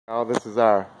This is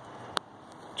our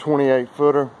 28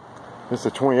 footer. This is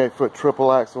a 28 foot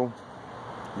triple axle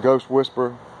Ghost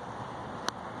Whisperer.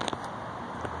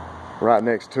 Right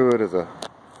next to it is a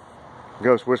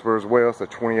Ghost Whisperer as well. It's a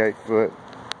 28 foot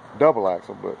double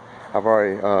axle, but I've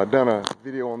already done a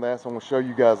video on that, so I'm going to show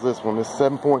you guys this one. This is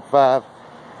 7.5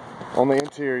 on the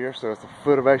interior, so it's a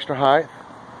foot of extra height.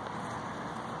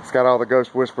 It's got all the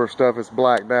Ghost Whisperer stuff. It's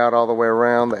blacked out all the way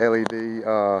around. The LED,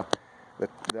 the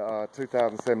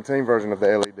 2017 version of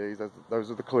the LEDs,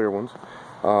 those are the clear ones.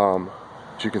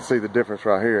 But you can see the difference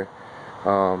right here,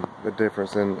 the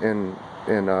difference in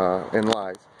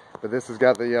lights. But this has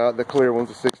got the clear ones,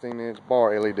 the 16-inch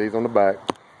bar LEDs on the back.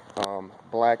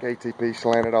 Black ATP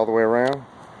slanted all the way around.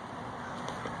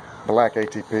 Black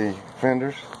ATP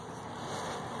fenders.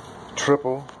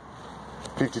 Triple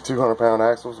 5,200 pound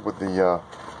axles with the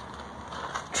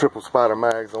triple spider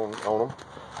mags on them.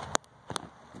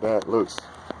 That looks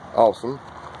awesome.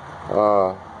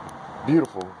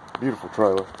 Beautiful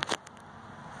trailer.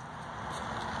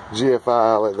 GFI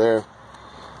outlet there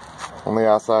on the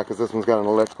outside, because this one's got an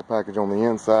electrical package on the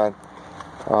inside.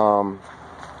 So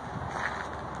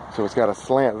it's got a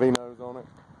slant V-nose on it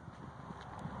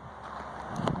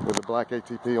with the black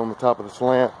ATP on the top of the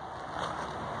slant.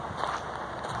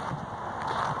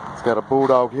 It's got a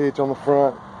bulldog hitch on the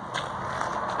front.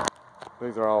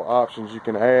 These are all options you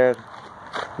can add.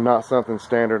 Not something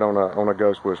standard on a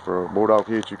Ghost Whisperer. Bulldog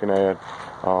hitch you can add.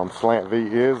 Slant V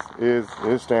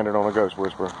is standard on a Ghost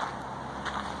Whisperer.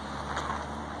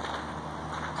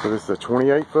 So this is a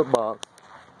 28 foot box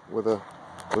with a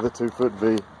 2 foot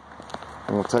V.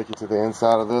 And we'll take you to the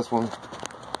inside of this one,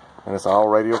 and it's all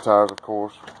radial tires, of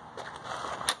course.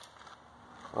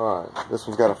 All right, this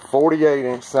one's got a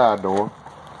 48-inch side door,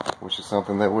 which is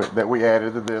something that we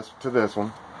added to this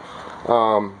one.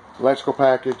 Electrical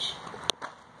package.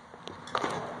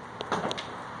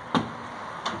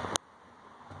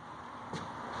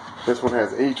 This one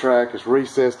has E-track. It's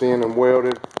recessed in and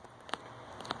welded,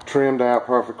 trimmed out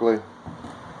perfectly.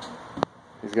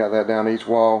 He's got that down each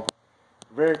wall.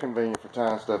 Very convenient for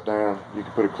tying stuff down. You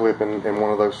can put a clip in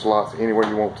one of those slots anywhere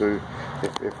you want to.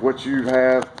 If what you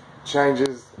have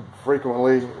changes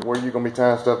frequently where you're going to be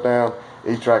tying stuff down,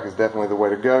 E-track is definitely the way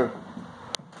to go.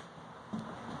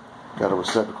 Got a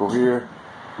receptacle here.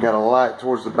 Got a light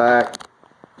towards the back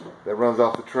that runs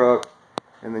off the truck.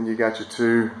 And then you got your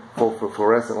 2 4-foot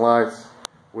fluorescent lights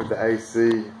with the AC,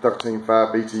 13.5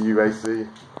 BTU AC.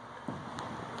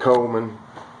 Coleman,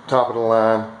 top of the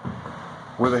line,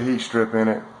 with a heat strip in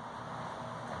it.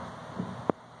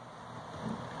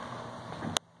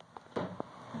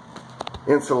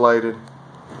 Insulated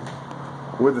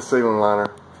with the ceiling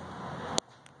liner.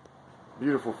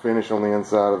 Beautiful finish on the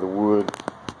inside of the wood.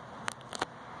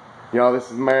 Y'all,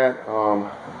 this is Matt.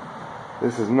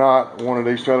 This is not one of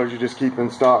these trailers you just keep in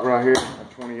stock right here. A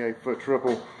 28 foot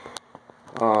triple.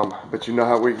 But you know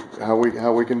how we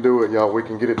can do it, y'all. We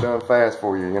can get it done fast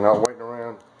for you. You're not waiting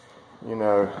around, you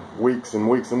know, weeks and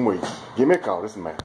weeks and weeks. Give me a call. This is Matt.